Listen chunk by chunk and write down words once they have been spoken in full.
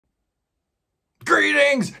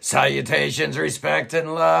Greetings, salutations, respect,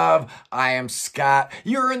 and love. I am Scott.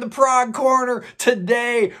 You're in the Prog Corner.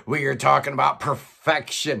 Today, we are talking about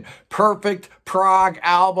perfection, perfect prog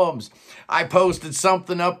albums. I posted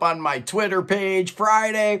something up on my Twitter page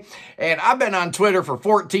Friday, and I've been on Twitter for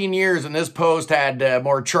 14 years, and this post had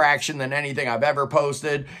more traction than anything I've ever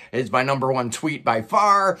posted. It's my #1 tweet by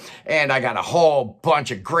far, and I got a whole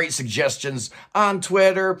bunch of great suggestions on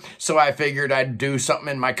Twitter, so I figured I'd do something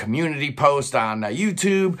in my community post on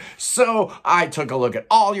YouTube. So I took a look at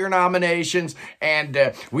all your nominations,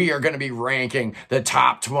 and we are going to be ranking the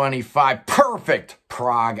top 25 perfect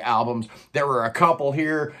prog albums. There were a couple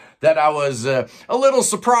here that I was a little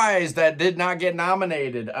surprised that did not get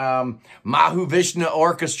nominated. Mahu Vishnu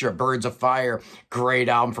Orchestra, Birds of Fire, great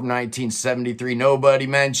album from 1973. Nobody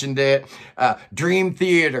mentioned it. Dream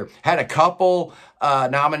Theater had a couple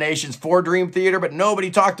nominations for Dream Theater, but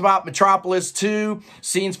nobody talked about Metropolis 2,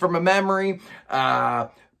 Scenes from a Memory.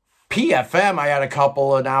 PFM, I had a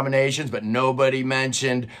couple of nominations, but nobody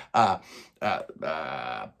mentioned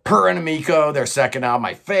Per Inimico, their second album,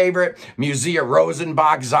 my favorite. Musea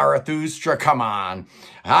Rosenbach, Zarathustra, come on.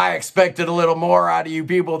 I expected a little more out of you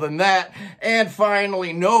people than that. And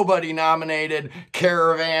finally, nobody nominated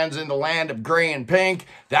Caravans in the Land of Gray and Pink.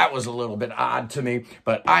 That was a little bit odd to me,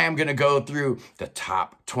 but I am going to go through the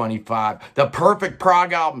top 25, the perfect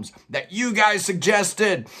prog albums that you guys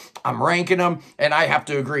suggested. I'm ranking them, and I have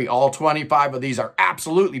to agree, all 25 of these are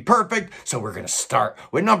absolutely perfect, so we're going to start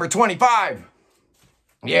with number 25.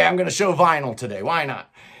 Yeah, I'm going to show vinyl today. Why not?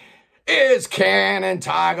 Is Canon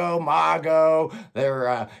Tago Mago,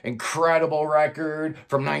 their incredible record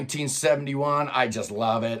from 1971. I just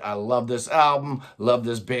love it. I love this album, love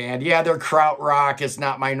this band. Yeah, they're krautrock. It's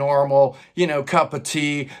not my normal, cup of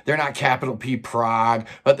tea. They're not capital P prog,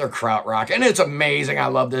 but they're krautrock. And it's amazing. I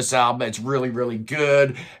love this album. It's really, really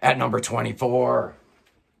good. At number 24.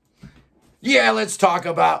 Yeah, let's talk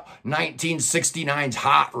about 1969's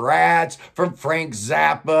Hot Rats from Frank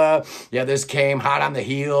Zappa. Yeah, this came hot on the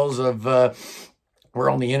heels of We're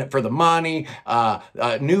Only in It for the Money.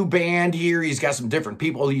 New band here. He's got some different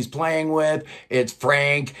people he's playing with. It's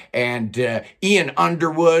Frank, and Ian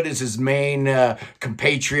Underwood is his main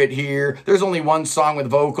compatriot here. There's only one song with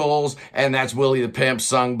vocals, and that's Willie the Pimp,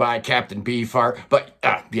 sung by Captain Beefheart. But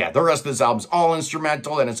yeah, the rest of this album's all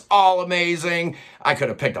instrumental, and it's all amazing. I could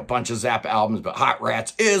have picked a bunch of Zappa albums, but Hot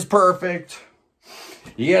Rats is perfect.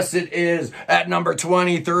 Yes, it is. At number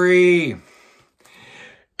 23.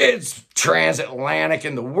 It's Transatlantic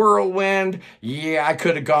in the Whirlwind. Yeah, I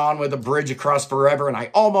could have gone with A Bridge Across Forever, and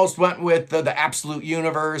I almost went with the Absolute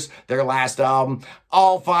Universe, their last album.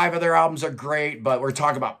 All 5 of their albums are great, but we're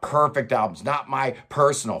talking about perfect albums, not my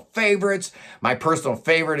personal favorites. My personal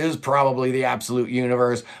favorite is probably the Absolute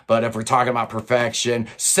Universe, but if we're talking about perfection,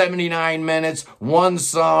 79 minutes, one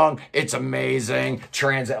song, it's amazing.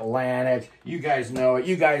 Transatlantic, you guys know it,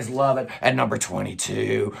 you guys love it. At number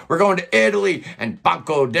 22, we're going to Italy and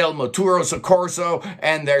Banco del Moturo Soccorso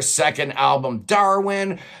and their second album,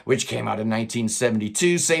 Darwin, which came out in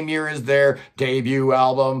 1972, same year as their debut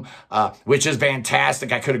album, which is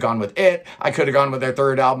fantastic. I could have gone with it. I could have gone with their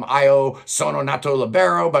third album, Io Sono Nato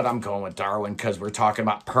Libero, but I'm going with Darwin because we're talking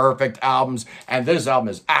about perfect albums, and this album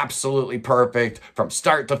is absolutely perfect from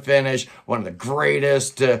start to finish. One of the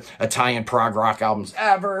greatest Italian prog rock albums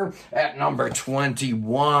ever. At number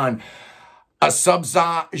 21. A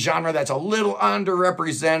subgenre that's a little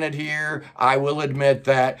underrepresented here. I will admit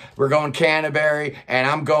that. We're going Canterbury, and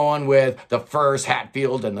I'm going with the first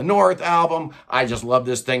Hatfield in the North album. I just love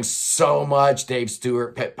this thing so much. Dave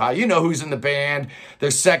Stewart, Pit Pie, you know who's in the band.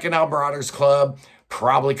 Their second album, Brothers Club,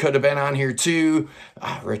 probably could have been on here too.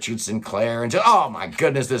 Richard Sinclair, and just, oh my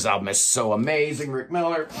goodness, this album is so amazing. Rick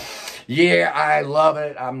Miller. Yeah, I love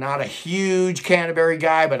it. I'm not a huge Canterbury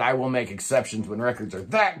guy, but I will make exceptions when records are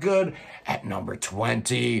that good. At number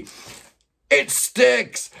 20, It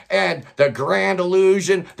Sticks and The Grand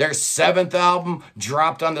Illusion, their 7th album,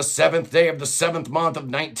 dropped on the 7th day of the 7th month of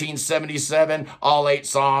 1977. All 8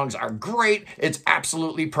 songs are great. It's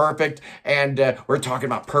absolutely perfect, and we're talking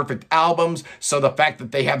about perfect albums, so the fact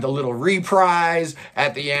that they have the little reprise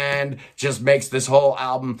at the end just makes this whole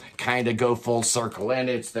album kind of go full circle, and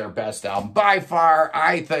it's their best album by far,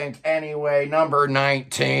 I think, anyway. Number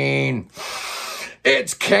 19.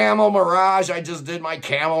 It's Camel Mirage. I just did my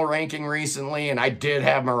Camel ranking recently, and I did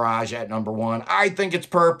have Mirage at number 1. I think it's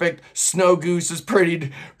perfect. Snow Goose is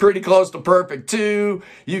pretty close to perfect, too.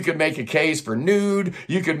 You could make a case for Nude.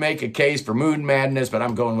 You could make a case for Mood Madness, but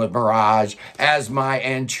I'm going with Mirage as my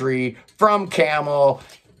entry from Camel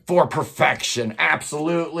for perfection.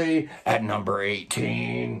 Absolutely. At number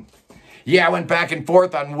 18. Yeah, I went back and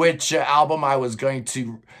forth on which album I was going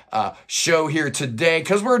to show here today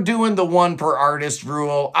because we're doing the one per artist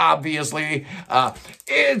rule. Obviously,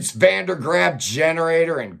 it's Vandergraaf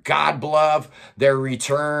Generator and God Bluff, their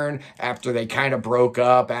return after they kind of broke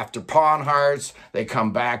up. After Pawn Hearts, they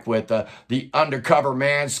come back with the Undercover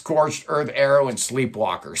Man, Scorched Earth Arrow, and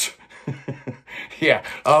Sleepwalkers. Yeah,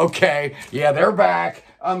 okay. Yeah, they're back.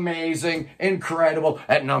 Amazing, incredible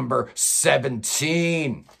at number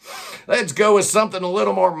 17. Let's go with something a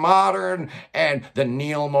little more modern and the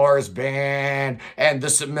Neil Morris Band and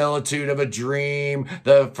the Similitude of a Dream,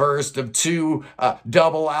 the first of two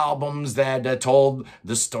double albums that told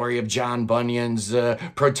the story of John Bunyan's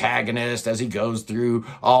protagonist as he goes through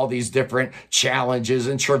all these different challenges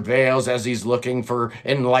and travails as he's looking for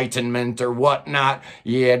enlightenment or whatnot.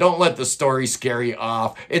 Yeah, don't let the story scare you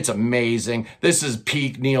off. It's amazing. This is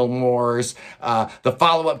peak Neil Morris. The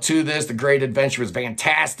follow-up to this, The Great Adventure, is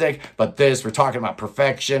fantastic, but this, we're talking about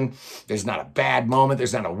perfection. There's not a bad moment.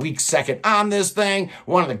 There's not a weak second on this thing.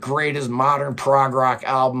 One of the greatest modern prog rock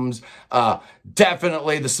albums.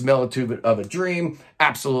 Definitely The Similitude of a Dream.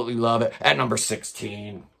 Absolutely love it. At number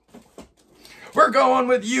 16. We're going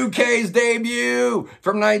with UK's debut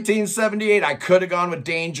from 1978. I could have gone with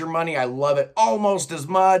Danger Money. I love it almost as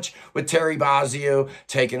much with Terry Bozzio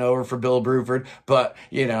taking over for Bill Bruford. But,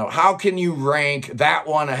 you know, how can you rank that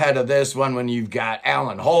one ahead of this one when you've got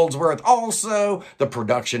Alan Holdsworth? Also, the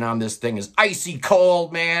production on this thing is icy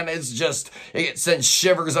cold, man. It's just, it sends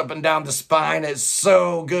shivers up and down the spine. It's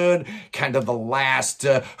so good. Kind of the last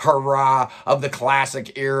hurrah of the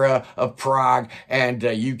classic era of prog. And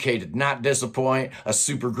UK did not disappoint. A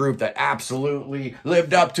super group that absolutely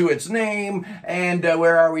lived up to its name. And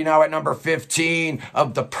where are we now? At number 15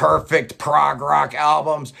 of the perfect prog rock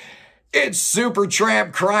albums. It's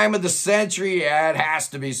Supertramp, Crime of the Century. Yeah, it has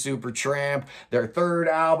to be Supertramp. Their third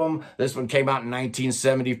album. This one came out in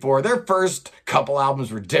 1974. Their first couple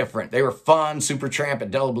albums were different. They were fun. Supertramp,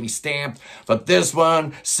 indelibly stamped. But this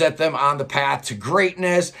one set them on the path to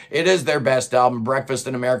greatness. It is their best album. Breakfast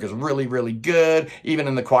in America is really, really good. Even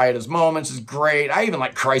in the quietest moments is great. I even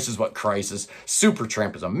like Crisis What Crisis.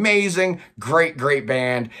 Supertramp is amazing. Great, great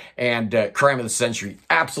band. And Crime of the Century,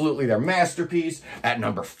 absolutely their masterpiece. At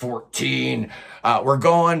number 14. We're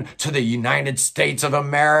going to the United States of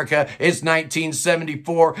America. It's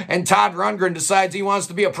 1974, and Todd Rundgren decides he wants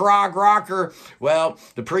to be a prog rocker. Well,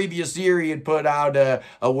 the previous year he had put out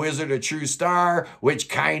A Wizard, a True Star, which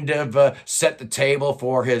kind of set the table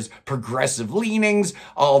for his progressive leanings,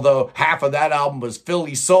 although half of that album was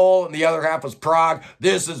Philly soul and the other half was prog.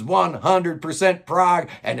 This is 100% prog,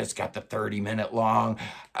 and it's got the 30-minute long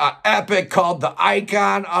epic called The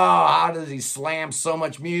Icon. Oh, how does he slam so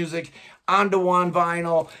much music onto one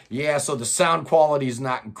vinyl? Yeah, so the sound quality is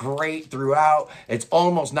not great throughout. It's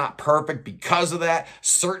almost not perfect because of that.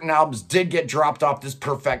 Certain albums did get dropped off this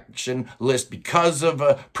perfection list because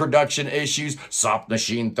of production issues. Soft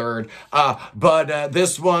Machine third. But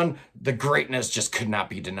this one, the greatness just could not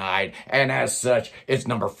be denied. And as such, it's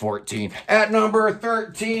number 14. At number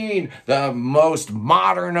 13, the most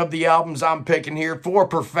modern of the albums I'm picking here for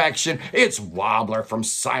perfection, it's Wobbler, From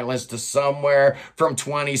Silence to Somewhere from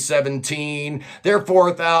 2017. Their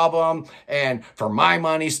fourth album, and for my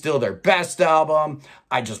money, still their best album.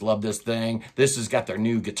 I just love this thing. This has got their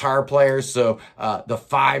new guitar players. So the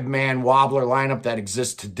 5-man Wobbler lineup that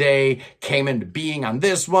exists today came into being on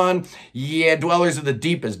this one. Yeah, Dwellers of the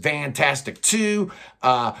Deep is fantastic too.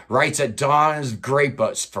 Rights at Dawn is great,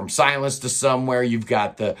 but From Silence to Somewhere, you've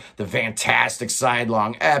got the fantastic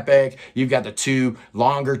side-long epic. You've got the two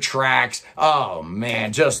longer tracks. Oh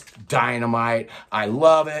man, just dynamite. I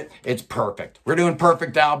love it. It's perfect. We're doing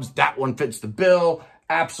perfect albums. That one fits the bill.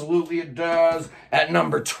 Absolutely it does. At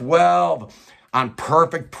number 12 on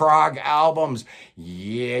perfect prog albums.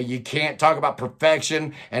 Yeah, you can't talk about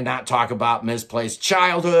perfection and not talk about Misplaced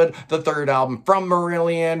Childhood, the third album from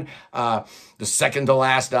Marillion, the second to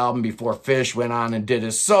last album before Fish went on and did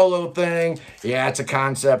his solo thing. Yeah, it's a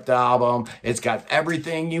concept album. It's got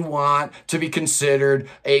everything you want to be considered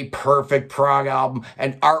a perfect prog album,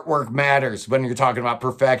 and artwork matters when you're talking about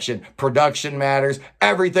perfection. Production matters,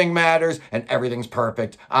 everything matters, and everything's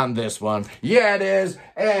perfect on this one. Yeah, it is.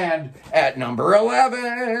 And at number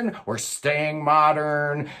 11, we're staying modern.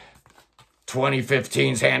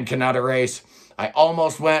 2015's Hand Cannot Erase. I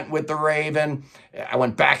almost went with The Raven. I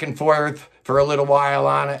went back and forth for a little while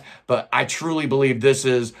on it, but I truly believe this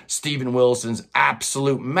is Steven Wilson's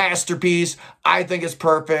absolute masterpiece. I think it's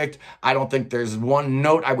perfect. I don't think there's one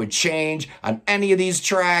note I would change on any of these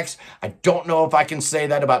tracks. I don't know if I can say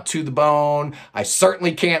that about To the Bone. I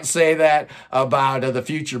certainly can't say that about The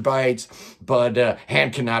Future Bites, but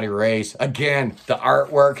Hand Cannot Erase. Again, the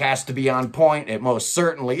artwork has to be on point. It most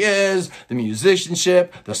certainly is. The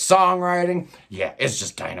musicianship, the songwriting, yeah, it's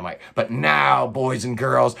just dynamite. But now, boys and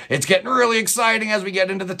girls, it's getting really exciting as we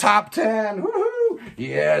get into the top 10. Woohoo!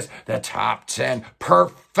 Yes, the top 10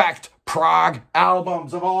 perfect prog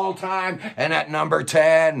albums of all time. And at number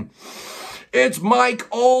 10... it's Mike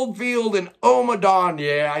Oldfield and Omadon.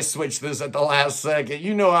 Yeah, I switched this at the last second.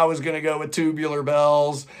 You know I was going to go with Tubular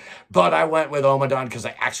Bells, but I went with Omadon because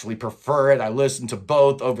I actually prefer it. I listened to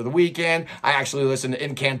both over the weekend. I actually listened to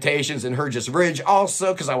Incantations and Hergest Ridge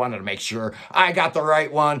also because I wanted to make sure I got the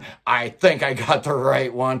right one. I think I got the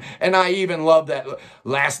right one. And I even love that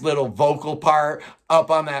last little vocal part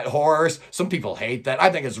up on that horse. Some people hate that. I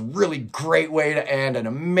think it's a really great way to end an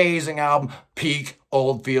amazing album. Peak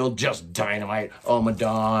Oldfield, just dynamite.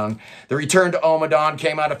 Omadon. The Return to Omadon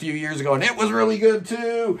came out a few years ago, and it was really good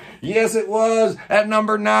too. Yes, it was. At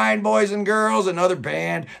number 9, boys and girls, another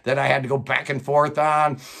band that I had to go back and forth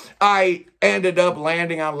on. I ended up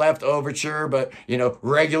landing on Left Overture, but, you know,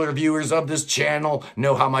 regular viewers of this channel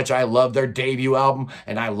know how much I love their debut album,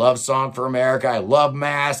 and I love Song for America. I love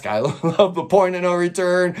Mask. I love The Point of No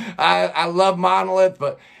Return. I love Monolith,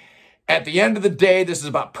 but at the end of the day, this is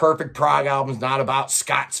about perfect prog albums, not about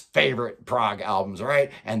Scott's favorite prog albums,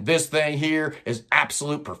 right? And this thing here is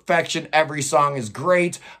absolute perfection. Every song is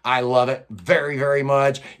great. I love it very, very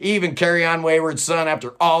much. Even Carry On Wayward Son,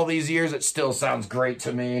 after all these years, it still sounds great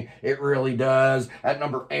to me. It really does. At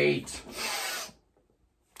number 8...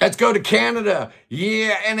 let's go to Canada.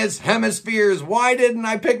 Yeah, and it's Hemispheres. Why didn't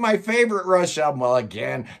I pick my favorite Rush album? Well,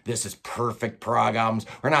 again, this is perfect prog albums.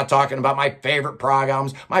 We're not talking about my favorite prog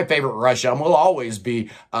albums. My favorite Rush album will always be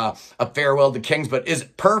A Farewell to Kings, but is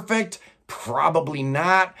it perfect? Probably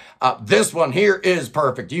not. This one here is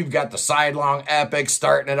perfect. You've got the sidelong epic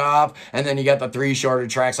starting it off, and then you got the 3 shorter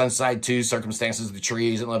tracks on side 2, Circumstances of the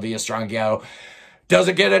Trees and La Via Strangio. Does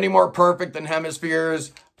it get any more perfect than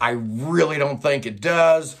Hemispheres? I really don't think it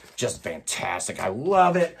does. Just fantastic. I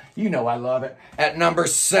love it. You know I love it. At number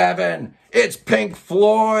 7, it's Pink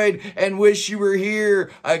Floyd and Wish You Were Here.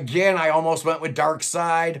 Again, I almost went with Dark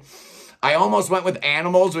Side. I almost went with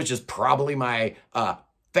Animals, which is probably my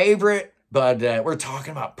favorite. But we're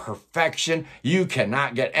talking about perfection. You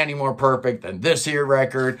cannot get any more perfect than this here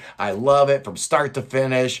record. I love it from start to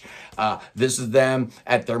finish. This is them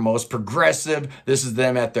at their most progressive. This is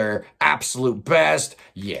them at their absolute best.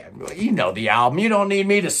 Yeah, you know the album. You don't need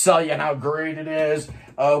me to sell you how great it is.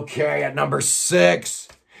 Okay, at number 6...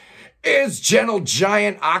 is Gentle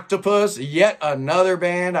Giant Octopus, yet another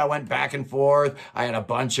band. I went back and forth. I had a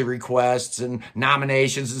bunch of requests and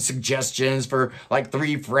nominations and suggestions for like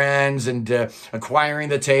 3 Friends and Acquiring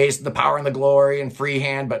the Taste, The Power and the Glory, and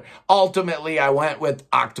Freehand. But ultimately, I went with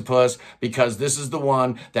Octopus because this is the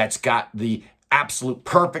one that's got the absolute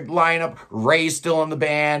perfect lineup. Ray's still in the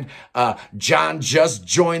band. John just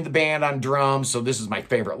joined the band on drums, so this is my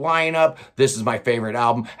favorite lineup. This is my favorite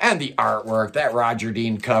album. And the artwork, that Roger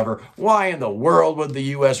Dean cover. Why in the world would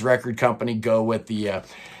the U.S. record company go with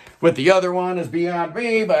the other one is beyond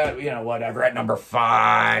me, but, you know, whatever. At number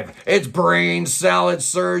 5, it's Brain Salad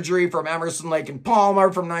Surgery from Emerson, Lake and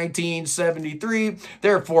Palmer from 1973.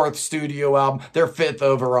 Their 4th studio album, their 5th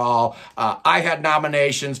overall. I had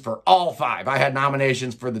nominations for all 5. I had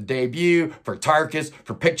nominations for the debut, for Tarkus,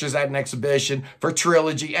 for Pictures at an Exhibition, for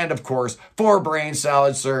Trilogy, and, of course, for Brain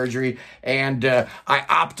Salad Surgery. And I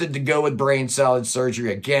opted to go with Brain Salad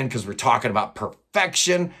Surgery again because we're talking about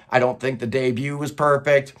perfection. I don't think the debut was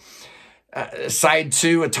perfect. Side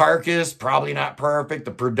 2, Tarkus, probably not perfect.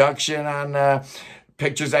 The production on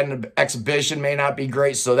Pictures at an Exhibition may not be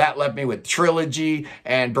great, so that left me with Trilogy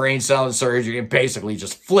and Brain Salad Surgery, and basically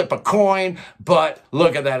just flip a coin. But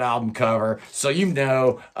look at that album cover, so you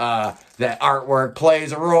know that artwork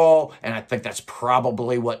plays a role, and I think that's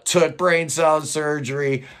probably what took Brain Salad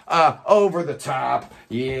Surgery over the top.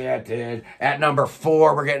 Yeah, it did. At number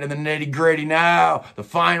 4, we're getting to the nitty-gritty now. The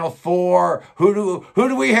final 4. Who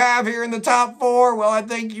do we have here in the top 4? Well, I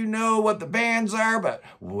think you know what the bands are, but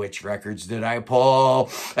which records did I pull?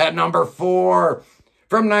 At number 4,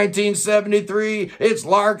 from 1973, it's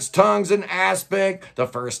Larks, Tongues, and Aspic, the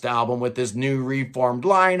first album with this new reformed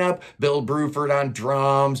lineup. Bill Bruford on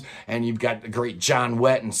drums, and you've got the great John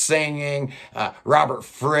Wetton singing. Robert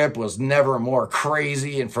Fripp was never more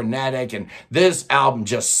crazy and frenetic, and this album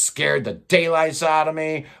just scared the daylights out of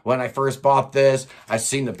me. When I first bought this, I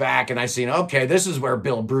seen the back, and I seen, okay, this is where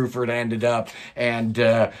Bill Bruford ended up, and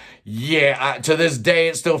yeah, to this day,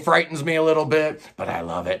 it still frightens me a little bit, but I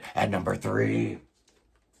love it. At number 3...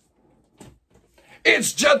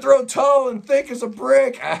 It's Jethro Tull and Thick as a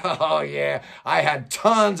Brick. Oh, yeah. I had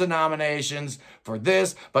tons of nominations for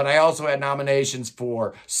this, but I also had nominations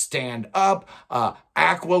for Stand Up,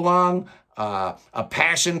 Aqualung, a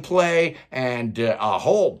Passion Play, and a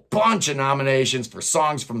whole bunch of nominations for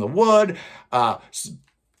Songs from the Wood. But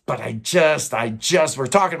we're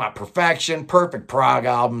talking about perfection, perfect prog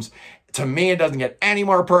albums. To me, it doesn't get any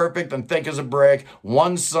more perfect than Thick as a Brick.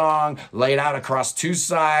 One song laid out across two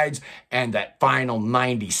sides, and that final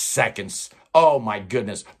 90 seconds. Oh my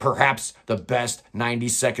goodness, perhaps the best 90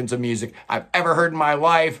 seconds of music I've ever heard in my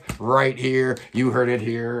life. Right here, you heard it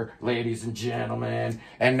here, ladies and gentlemen.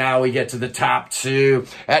 And now we get to the top two.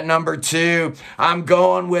 At number 2, I'm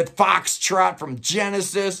going with Foxtrot from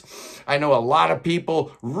Genesis. I know a lot of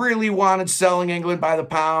people really wanted Selling England by the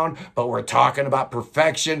Pound, but we're talking about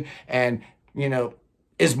perfection. And, you know,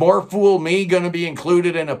 is More Fool Me going to be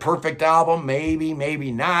included in a perfect album? Maybe,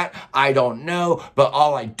 maybe not. I don't know. But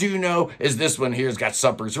all I do know is this one here's got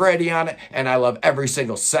Supper's Ready on it. And I love every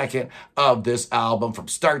single second of this album from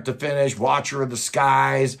start to finish. Watcher of the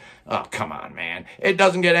Skies. Oh, come on, man. It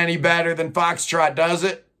doesn't get any better than Foxtrot, does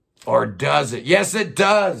it? Or does it? Yes, it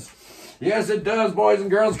does. Yes, it does, boys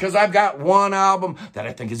and girls, because I've got one album that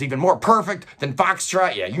I think is even more perfect than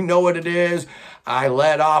Foxtrot. Yeah, you know what it is. I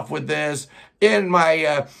led off with this in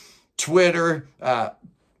my Twitter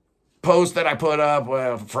post that I put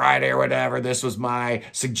up Friday or whatever. This was my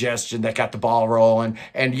suggestion that got the ball rolling.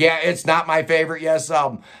 And yeah, it's not my favorite Yes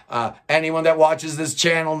album. Anyone that watches this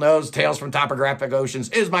channel knows Tales from Topographic Oceans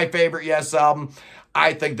is my favorite Yes album.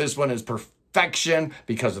 I think this one is perfection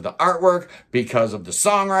because of the artwork, because of the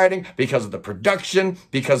songwriting, because of the production,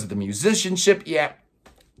 because of the musicianship. Yeah,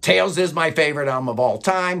 Tales is my favorite album of all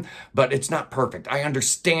time, but it's not perfect. I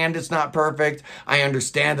understand it's not perfect. I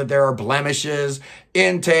understand that there are blemishes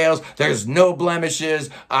in Tales. There's no blemishes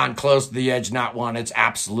on Close to the Edge, not one. It's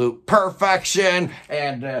absolute perfection.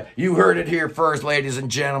 And you heard it here first, ladies and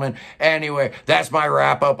gentlemen. Anyway, that's my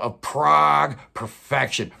wrap-up of Prog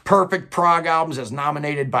perfection. Perfect Prog albums as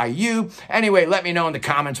nominated by you. Anyway, let me know in the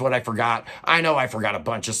comments what I forgot. I know I forgot a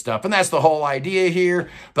bunch of stuff, and that's the whole idea here.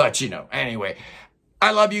 But, you know, anyway, I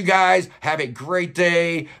love you guys. Have a great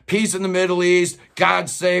day. Peace in the Middle East. God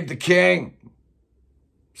save the king.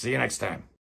 See you next time.